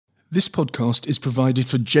This podcast is provided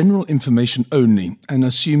for general information only and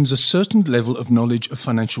assumes a certain level of knowledge of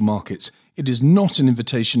financial markets. It is not an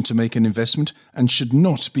invitation to make an investment and should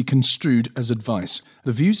not be construed as advice.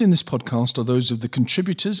 The views in this podcast are those of the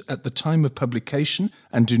contributors at the time of publication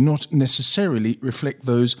and do not necessarily reflect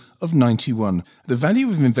those of 91. The value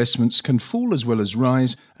of investments can fall as well as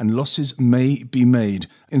rise, and losses may be made.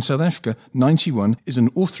 In South Africa, 91 is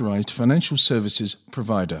an authorised financial services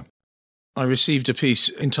provider. I received a piece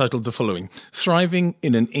entitled the following: Thriving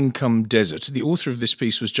in an Income Desert. The author of this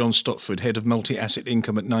piece was John Stopford, head of multi-asset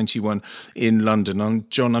income at 91 in London. And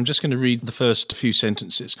John, I'm just going to read the first few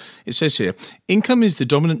sentences. It says here, income is the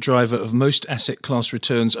dominant driver of most asset class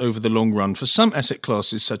returns over the long run. For some asset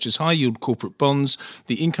classes, such as high-yield corporate bonds,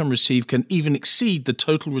 the income received can even exceed the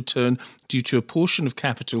total return due to a portion of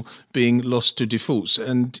capital being lost to defaults.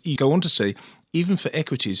 And you go on to say, even for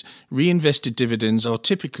equities, reinvested dividends are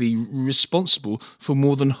typically responsible for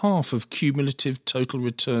more than half of cumulative total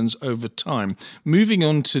returns over time. Moving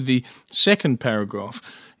on to the second paragraph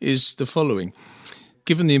is the following.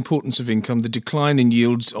 Given the importance of income, the decline in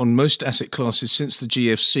yields on most asset classes since the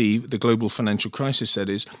GFC, the global financial crisis that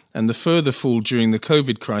is, and the further fall during the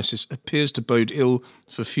COVID crisis appears to bode ill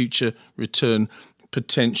for future return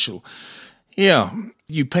potential. Yeah,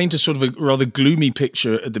 you paint a sort of a rather gloomy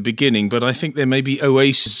picture at the beginning, but I think there may be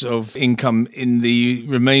oases of income in the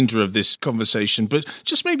remainder of this conversation. But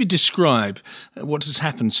just maybe describe what has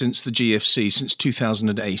happened since the GFC, since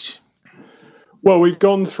 2008. Well, we've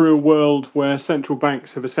gone through a world where central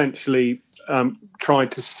banks have essentially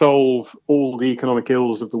tried to solve all the economic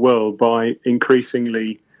ills of the world by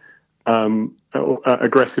increasingly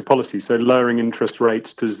aggressive policies, so lowering interest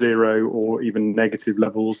rates to zero or even negative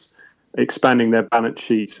levels, expanding their balance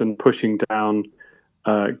sheets and pushing down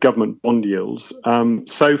government bond yields.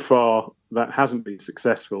 So far, that hasn't been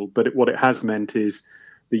successful, but what it has meant is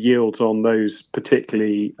the yields on those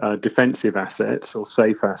particularly defensive assets or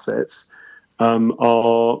safe assets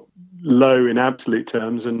are low in absolute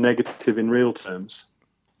terms and negative in real terms.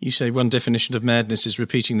 You say one definition of madness is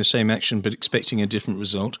repeating the same action but expecting a different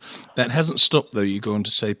result. That hasn't stopped, though, you go on to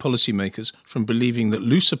say, policymakers from believing that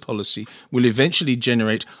looser policy will eventually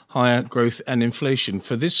generate higher growth and inflation.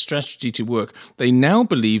 For this strategy to work, they now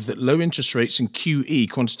believe that low interest rates and QE,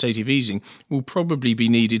 quantitative easing, will probably be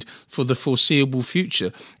needed for the foreseeable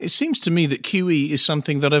future. It seems to me that QE is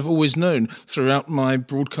something that I've always known throughout my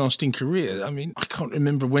broadcasting career. I mean, I can't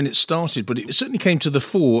remember when it started, but it certainly came to the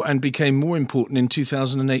fore and became more important in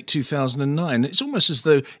 2008, 2009. It's almost as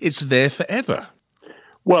though it's there forever.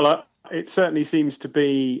 Well, it certainly seems to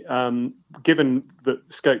be, given that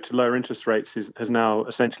the scope to lower interest rates has now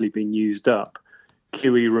essentially been used up.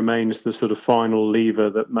 QE remains the sort of final lever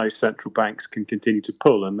that most central banks can continue to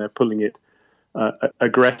pull, and they're pulling it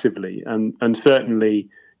aggressively. And certainly,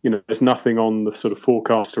 there's nothing on the sort of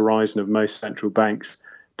forecast horizon of most central banks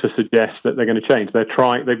to suggest that they're going to change. They've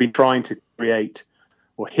been trying to create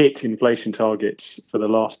or hit inflation targets for the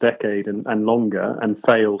last decade and longer and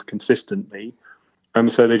failed consistently.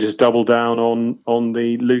 So they just double down on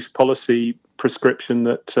the loose policy prescription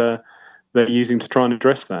that they're using to try and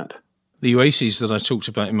address that. The oases that I talked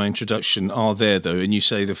about in my introduction are there, though, and you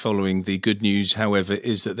say the following: the good news, however,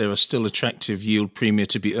 is that there are still attractive yield premia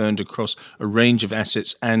to be earned across a range of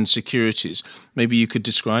assets and securities. Maybe you could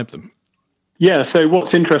describe them. Yeah, so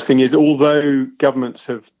what's interesting is although governments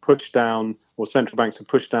have pushed down, or central banks have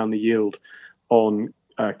pushed down the yield on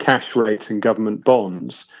cash rates and government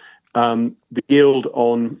bonds, the yield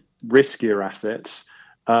on riskier assets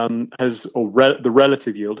the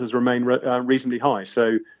relative yield has remained reasonably high.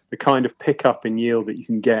 So the kind of pickup in yield that you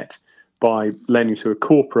can get by lending to a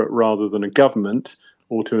corporate rather than a government,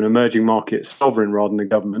 or to an emerging market sovereign rather than a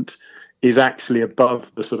government, is actually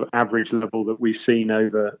above the sort of average level that we've seen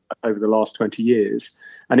over the last 20 years.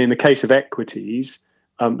 And in the case of equities,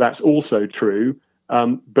 that's also true.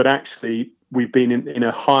 But actually, we've been in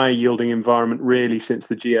a high yielding environment really since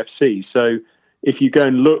the GFC. So if you go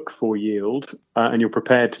and look for yield and you're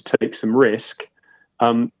prepared to take some risk,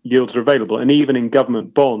 yields are available. And even in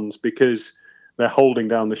government bonds, because they're holding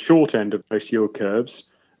down the short end of those yield curves,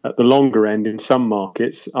 at the longer end in some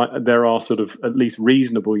markets, there are sort of at least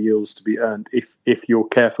reasonable yields to be earned if you're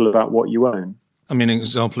careful about what you own. I mean, an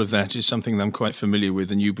example of that is something that I'm quite familiar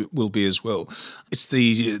with, and you will be as well. It's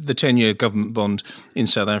the 10-year government bond in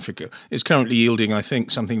South Africa. It's currently yielding, I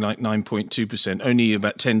think, something like 9.2%. Only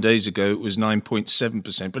about 10 days ago, it was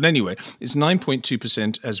 9.7%. But anyway, it's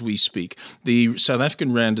 9.2% as we speak. The South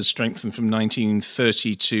African rand has strengthened from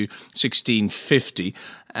 1930 to 1650.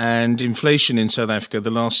 And inflation in South Africa,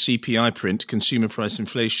 the last CPI print, consumer price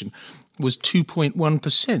inflation, was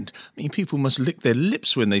 2.1%. I mean, people must lick their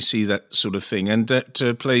lips when they see that sort of thing. And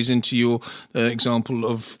that plays into your example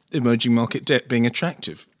of emerging market debt being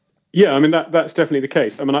attractive. Yeah, I mean, that's definitely the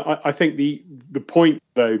case. I mean, I think the point,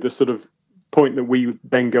 though, the sort of point that we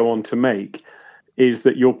then go on to make is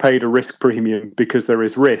that you're paid a risk premium because there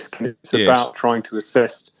is risk. And it's about trying to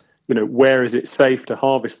assess, where is it safe to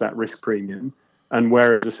harvest that risk premium and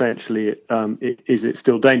where is essentially is it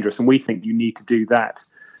still dangerous? And we think you need to do that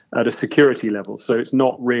at a security level. So it's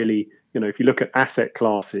not really, if you look at asset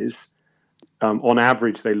classes, on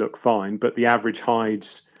average, they look fine, but the average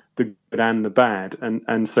hides the good and the bad.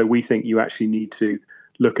 And so we think you actually need to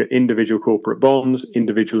look at individual corporate bonds,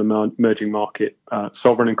 individual emerging market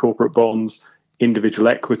sovereign and corporate bonds, individual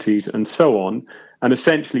equities, and so on, and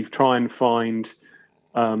essentially try and find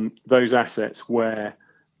those assets where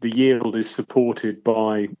the yield is supported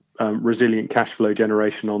by resilient cash flow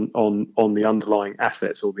generation on the underlying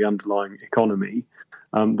assets or the underlying economy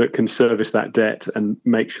that can service that debt and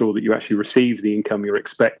make sure that you actually receive the income you're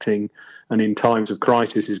expecting, and in times of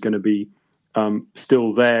crisis is going to be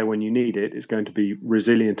still there when you need it. It's going to be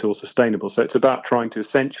resilient or sustainable. So it's about trying to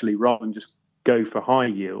essentially, rather than just go for high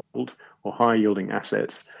yield or high yielding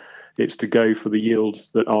assets, it's to go for the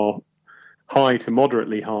yields that are high to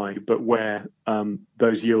moderately high, but where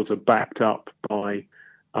those yields are backed up by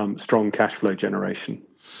strong cash flow generation.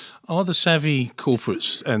 Are the savvy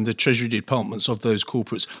corporates and the Treasury departments of those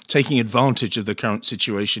corporates taking advantage of the current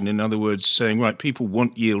situation? In other words, saying, right, people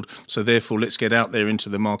want yield, so therefore let's get out there into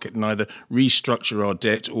the market and either restructure our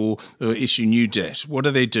debt or issue new debt. What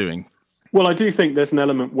are they doing? Well, I do think there's an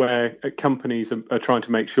element where companies are trying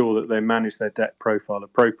to make sure that they manage their debt profile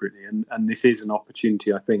appropriately. And this is an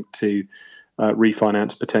opportunity, I think, to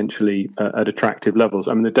refinance potentially at attractive levels.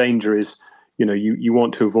 I mean, the danger is, you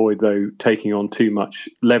want to avoid, though, taking on too much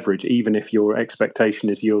leverage, even if your expectation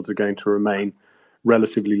is yields are going to remain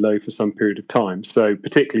relatively low for some period of time. So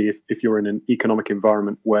particularly if you're in an economic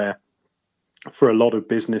environment where, for a lot of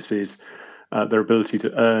businesses, their ability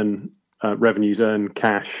to earn revenues, earn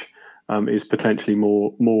cash, is potentially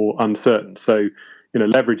more uncertain. So,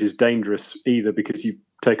 leverage is dangerous either because you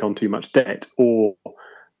take on too much debt, or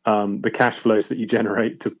the cash flows that you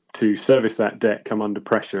generate to service that debt come under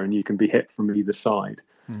pressure, and you can be hit from either side.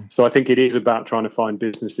 So I think it is about trying to find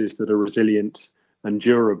businesses that are resilient and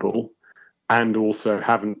durable, and also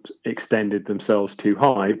haven't extended themselves too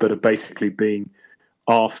high, but are basically being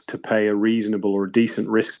asked to pay a reasonable or a decent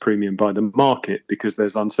risk premium by the market because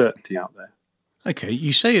there's uncertainty out there. Okay,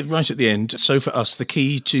 you say it right at the end. So for us, the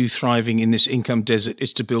key to thriving in this income desert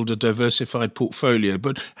is to build a diversified portfolio.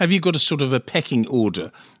 But have you got a sort of a pecking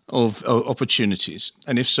order of opportunities?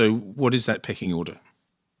 And if so, what is that pecking order?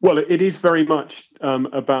 Well, it is very much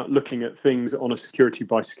about looking at things on a security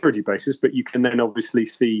by security basis, but you can then obviously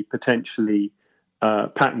see potentially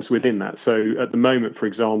patterns within that. So at the moment, for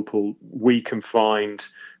example, we can find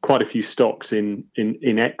quite a few stocks in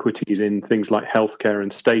equities in things like healthcare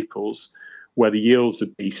and staples, where the yields are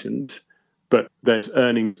decent, but there's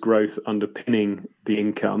earnings growth underpinning the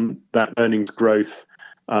income. That earnings growth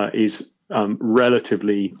is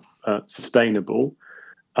relatively sustainable,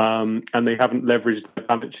 and they haven't leveraged their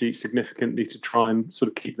balance sheet significantly to try and sort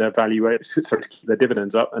of keep their to keep their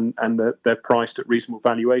dividends up, and they're priced at reasonable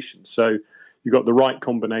valuations. So you've got the right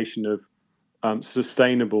combination of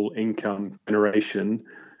sustainable income generation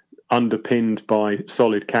underpinned by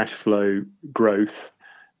solid cash flow growth,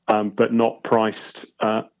 but not priced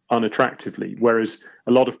unattractively. Whereas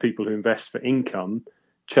a lot of people who invest for income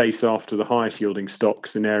chase after the highest yielding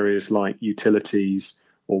stocks in areas like utilities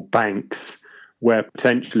or banks, where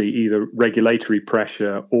potentially either regulatory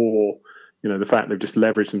pressure or the fact they've just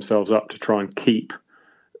leveraged themselves up to try and keep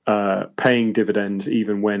paying dividends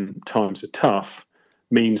even when times are tough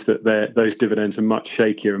means that those dividends are much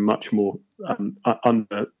shakier and much more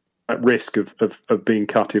under at risk of being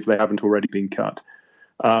cut if they haven't already been cut.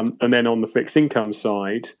 And then on the fixed income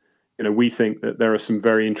side, we think that there are some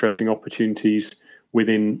very interesting opportunities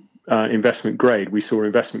within investment grade. We saw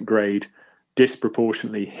investment grade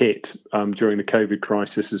disproportionately hit during the COVID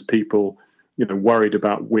crisis as people, worried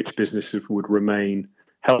about which businesses would remain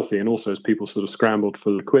healthy, and also as people sort of scrambled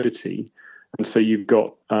for liquidity. And so you've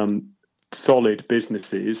got solid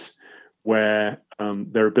businesses where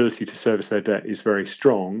their ability to service their debt is very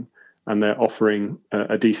strong, and they're offering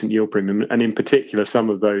a decent yield premium. And in particular, some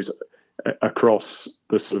of those across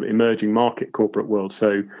the sort of emerging market corporate world.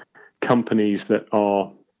 So companies that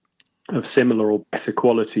are of similar or better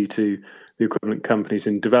quality to the equivalent companies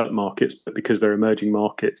in developed markets, but because they're emerging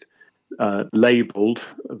market labeled,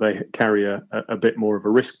 they carry a bit more of a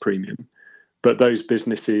risk premium. But those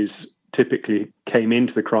businesses typically came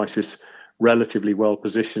into the crisis relatively well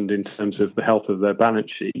positioned in terms of the health of their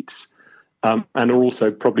balance sheets, and are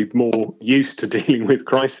also probably more used to dealing with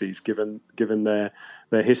crises given their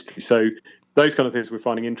history. So those kind of things we're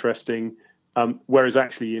finding interesting. Whereas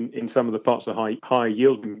actually in some of the parts of the high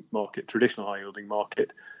yielding market, traditional high yielding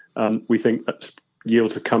market, we think that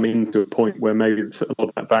yields have come into a point where maybe a lot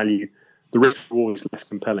of that value, the risk reward is less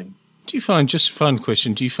compelling. Do you find, just a final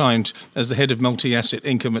question, do you find, as the head of multi-asset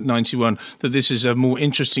income at 91, that this is a more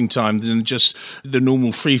interesting time than just the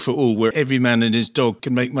normal free-for-all where every man and his dog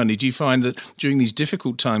can make money? Do you find that during these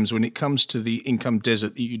difficult times when it comes to the income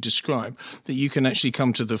desert that you describe, that you can actually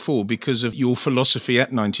come to the fore because of your philosophy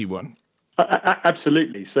at 91?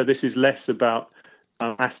 Absolutely. So this is less about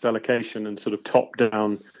asset allocation and sort of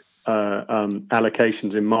top-down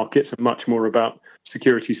allocations in markets, and much more about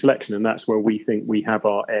security selection, and that's where we think we have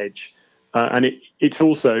our edge. And it's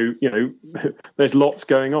also, there's lots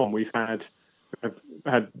going on. We've had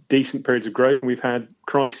decent periods of growth, and we've had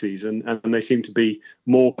crises, and they seem to be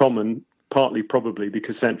more common, partly probably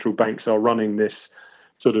because central banks are running this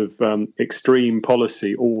sort of extreme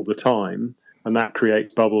policy all the time, and that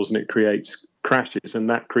creates bubbles and it creates crashes, and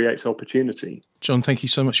that creates opportunity. John, thank you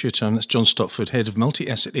so much for your time. That's John Stopford, head of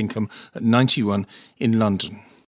multi-asset income at 91 in London.